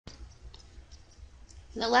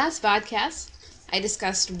In the last podcast, I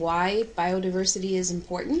discussed why biodiversity is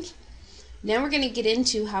important. Now we're going to get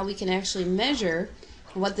into how we can actually measure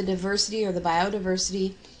what the diversity or the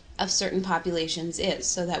biodiversity of certain populations is,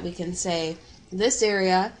 so that we can say this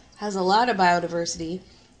area has a lot of biodiversity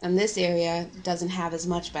and this area doesn't have as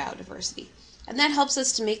much biodiversity. And that helps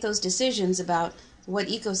us to make those decisions about what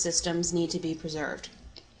ecosystems need to be preserved.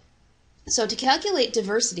 So to calculate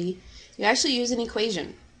diversity, you actually use an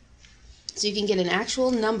equation. So you can get an actual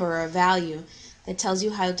number or value that tells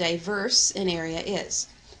you how diverse an area is.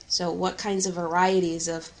 So what kinds of varieties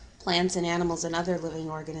of plants and animals and other living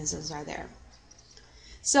organisms are there.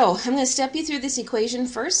 So I'm going to step you through this equation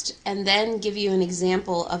first and then give you an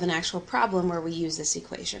example of an actual problem where we use this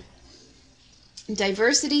equation.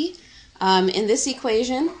 Diversity in this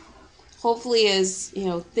equation hopefully is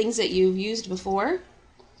things that you've used before.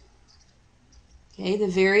 Okay, the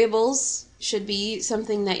variables should be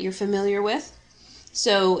something that you're familiar with.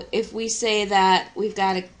 So if we say that we've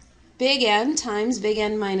got a big N times big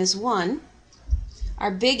N minus 1,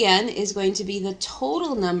 our big N is going to be the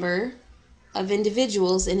total number of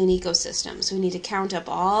individuals in an ecosystem. So we need to count up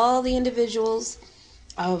all the individuals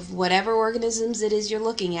of whatever organisms it is you're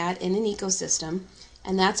looking at in an ecosystem,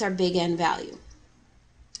 and that's our big N value.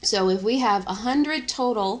 So if we have 100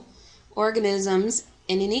 total organisms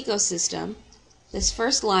in an ecosystem, this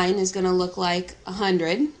first line is going to look like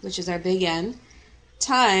 100, which is our big N,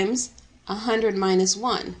 times 100 minus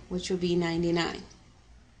 1, which would be 99.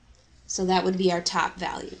 So that would be our top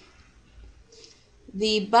value.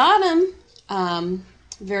 The bottom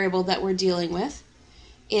variable that we're dealing with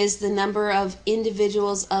is the number of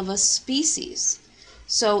individuals of a species.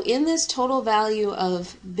 So in this total value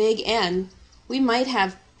of big N, we might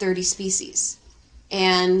have 30 species.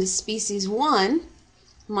 And species 1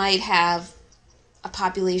 might have a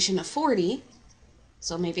population of 40,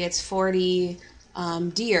 so maybe it's 40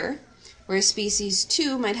 deer, whereas species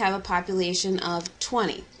 2 might have a population of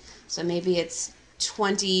 20, so maybe it's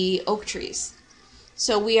 20 oak trees.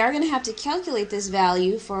 So we are going to have to calculate this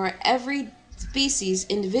value for every species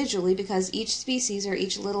individually, because each species or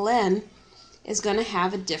each little n is going to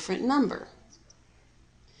have a different number.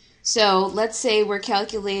 So let's say we're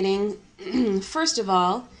calculating, first of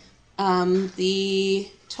all,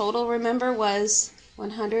 the total, remember, was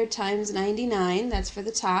 100 times 99. That's for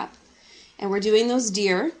the top. And we're doing those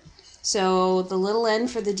deer. So the little n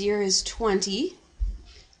for the deer is 20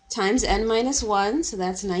 times n minus 1, so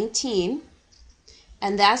that's 19.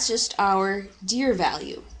 And that's just our deer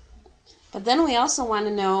value. But then we also want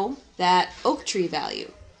to know that oak tree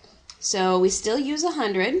value. So we still use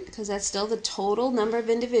 100, because that's still the total number of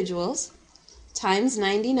individuals, times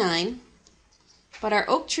 99. But our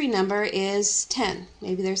oak tree number is 10.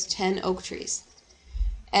 Maybe there's 10 oak trees.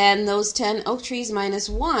 And those 10 oak trees minus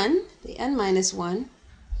 1, the n minus 1,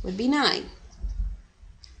 would be 9.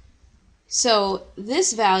 So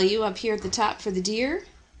this value up here at the top for the deer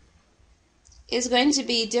is going to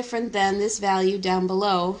be different than this value down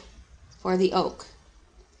below for the oak.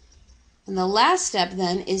 And the last step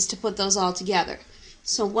then is to put those all together.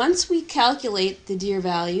 So once we calculate the deer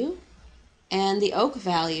value and the oak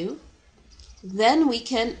value, then we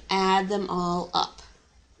can add them all up.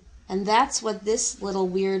 And that's what this little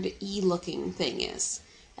weird E-looking thing is.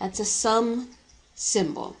 That's a sum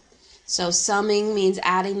symbol. So summing means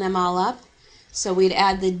adding them all up. So we'd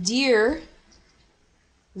add the deer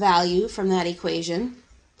value from that equation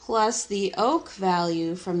plus the oak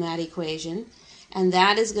value from that equation, and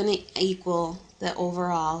that is going to equal the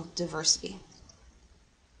overall diversity.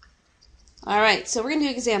 Alright, so we're going to do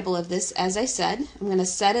an example of this. As I said, I'm going to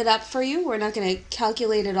set it up for you. We're not going to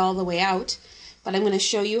calculate it all the way out, but I'm going to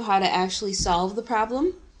show you how to actually solve the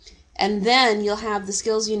problem, and then you'll have the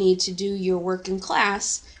skills you need to do your work in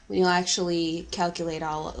class when you'll actually calculate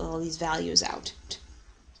all these values out.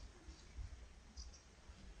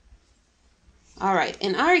 Alright,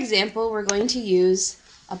 in our example, we're going to use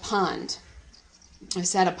a pond, a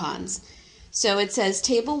set of ponds. So it says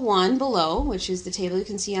table 1 below, which is the table you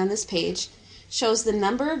can see on this page, shows the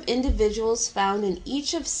number of individuals found in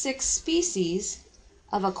each of 6 species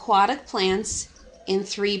of aquatic plants in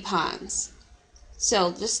 3 ponds.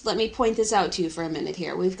 So just let me point this out to you for a minute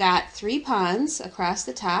here. We've got 3 ponds across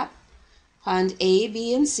the top, pond A,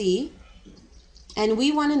 B, and C, and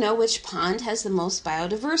we want to know which pond has the most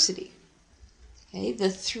biodiversity. Okay, the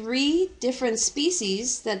 3 different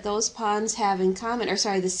species that those ponds have in common, or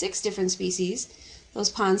sorry, the 6 different species those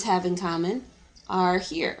ponds have in common are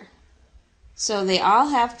here. So they all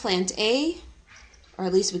have plant A, or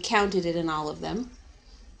at least we counted it in all of them.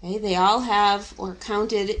 Okay, they all have, or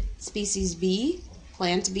counted, species B,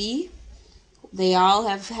 plant B, they all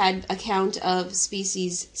have had a count of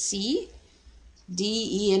species C, D,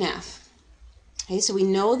 E, and F. Okay, so we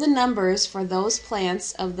know the numbers for those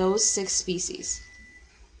plants of those 6 species.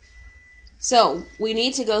 So we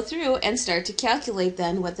need to go through and start to calculate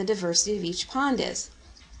then what the diversity of each pond is.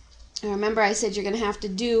 And remember, I said you're going to have to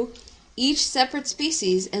do each separate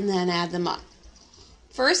species and then add them up.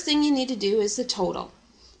 First thing you need to do is the total.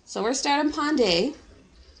 So we're starting pond A,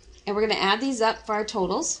 and we're going to add these up for our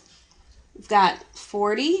totals. We've got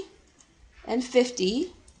 40 and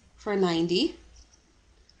 50 for 90.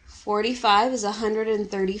 45 is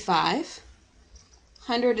 135.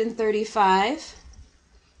 135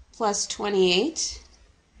 plus 28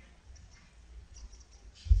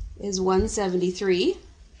 is 173.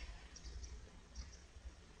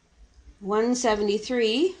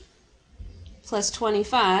 173 plus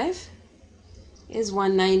 25 is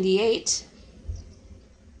 198.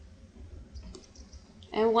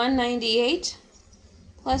 And 198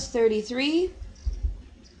 plus 33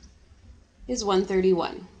 is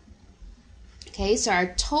 131. Okay, so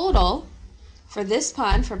our total for this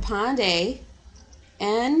pond, for pond A,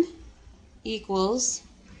 N equals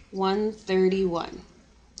 131.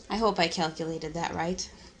 I hope I calculated that right.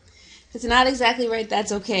 If it's not exactly right,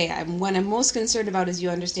 that's okay. What I'm most concerned about is you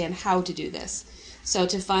understand how to do this. So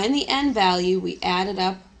to find the N value, we added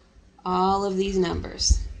up all of these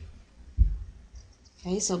numbers.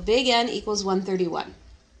 Okay, so big N equals 131.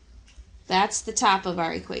 That's the top of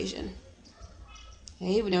our equation.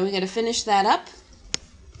 Okay, we know we got to finish that up.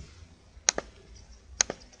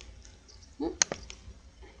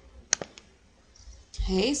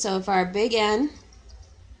 Okay, so if our big N,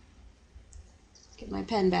 get my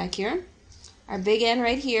pen back here, our big N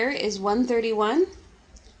right here is 131,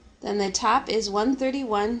 then the top is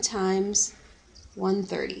 131 times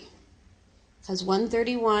 130, because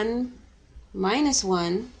 131 minus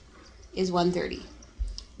 1 is 130.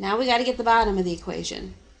 Now we got to get the bottom of the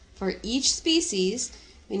equation. For each species,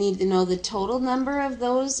 we need to know the total number of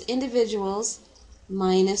those individuals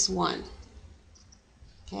minus 1.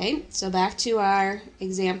 Okay, so back to our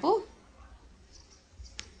example.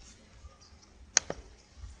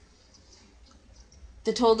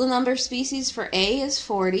 The total number of species for A is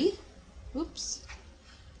 40. Oops.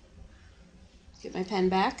 Get my pen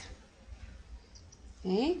back.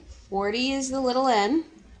 Okay, 40 is the little n.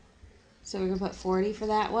 So we're going to put 40 for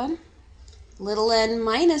that one. Little n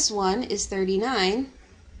minus 1 is 39.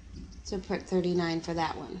 So put 39 for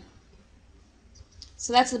that one.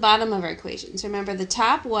 So that's the bottom of our equation. So remember, the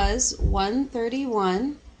top was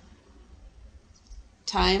 131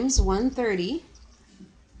 times 130.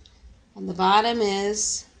 And the bottom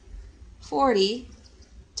is 40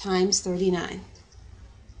 times 39.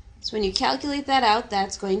 So when you calculate that out,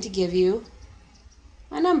 that's going to give you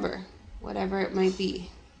a number, whatever it might be.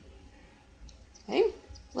 Okay,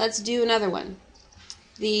 let's do another one.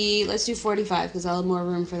 Let's do 45 because I'll have more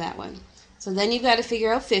room for that one. So then you've got to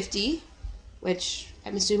figure out 50, which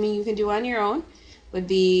I'm assuming you can do on your own.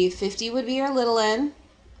 50 would be our little n,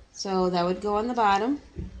 so that would go on the bottom.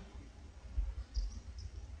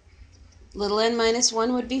 Little n minus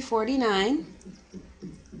 1 would be 49,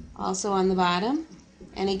 also on the bottom.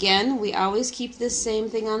 And again, we always keep this same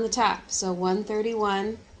thing on the top, so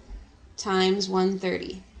 131 times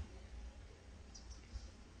 130.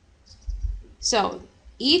 So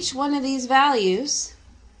each one of these values,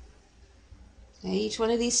 okay, each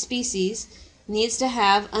one of these species needs to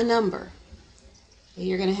have a number. Okay,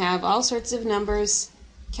 you're going to have all sorts of numbers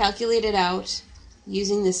calculated out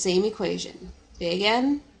using the same equation. Big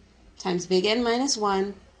N times big N minus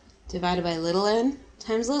 1 divided by little n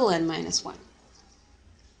times little n minus 1.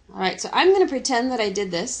 Alright, so I'm going to pretend that I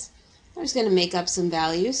did this. I'm just going to make up some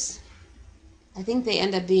values. I think they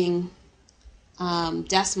end up being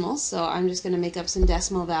decimals, so I'm just going to make up some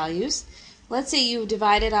decimal values. Let's say you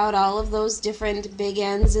divided out all of those different big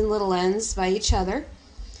N's and little n's by each other,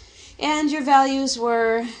 and your values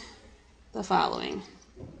were the following: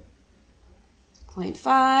 0.5,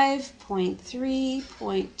 0.3,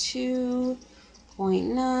 0.2,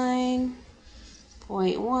 0.9,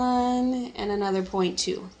 0.1, and another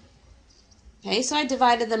 0.2. Okay, so I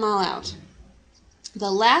divided them all out.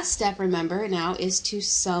 The last step, remember, now is to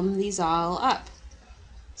sum these all up.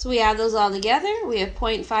 So we add those all together. We have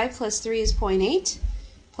 0.5 plus 3 is 0.8,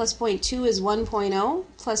 plus 0.2 is 1.0,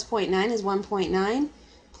 plus 0.9 is 1.9,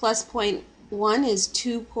 plus 0.1 is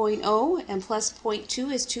 2.0, and plus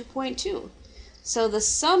 0.2 is 2.2. So the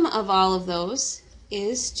sum of all of those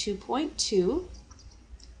is 2.2,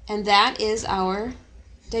 and that is our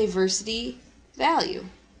diversity value.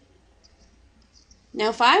 Now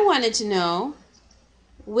if I wanted to know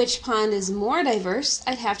which pond is more diverse,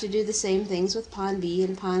 I'd have to do the same things with pond B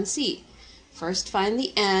and pond C. First find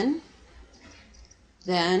the N,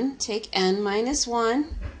 then take N minus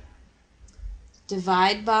 1,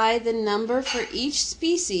 divide by the number for each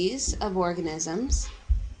species of organisms,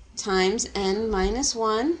 times N minus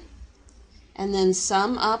 1, and then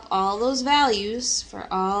sum up all those values for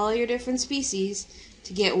all your different species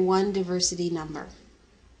to get one diversity number.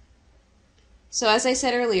 So as I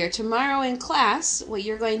said earlier, tomorrow in class, what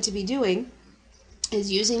you're going to be doing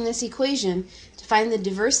is using this equation to find the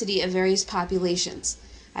diversity of various populations.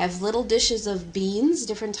 I have little dishes of beans,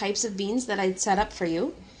 different types of beans that I'd set up for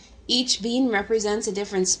you. Each bean represents a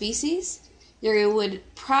different species. It would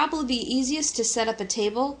probably be easiest to set up a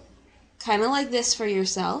table kind of like this for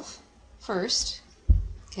yourself first.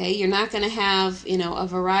 Okay, you're not going to have, a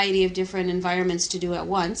variety of different environments to do at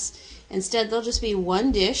once. Instead, there'll just be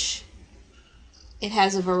one dish. It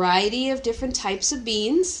has a variety of different types of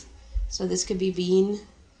beans. So this could be bean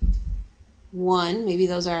 1, maybe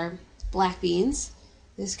those are black beans.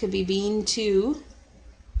 This could be bean 2,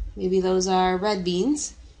 maybe those are red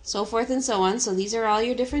beans, so forth and so on. So these are all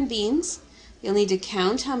your different beans. You'll need to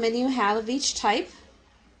count how many you have of each type,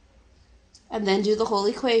 and then do the whole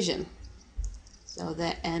equation. So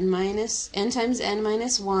that n times n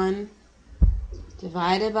minus 1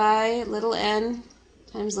 divided by little n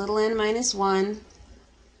times little n minus 1,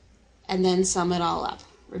 and then sum it all up.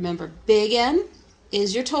 Remember, big N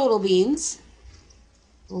is your total beans.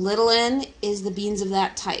 Little n is the beans of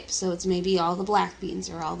that type. So it's maybe all the black beans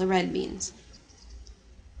or all the red beans.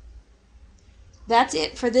 That's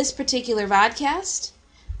it for this particular vodcast.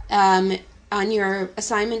 On your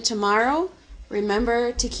assignment tomorrow,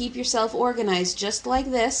 remember to keep yourself organized just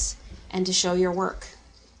like this and to show your work.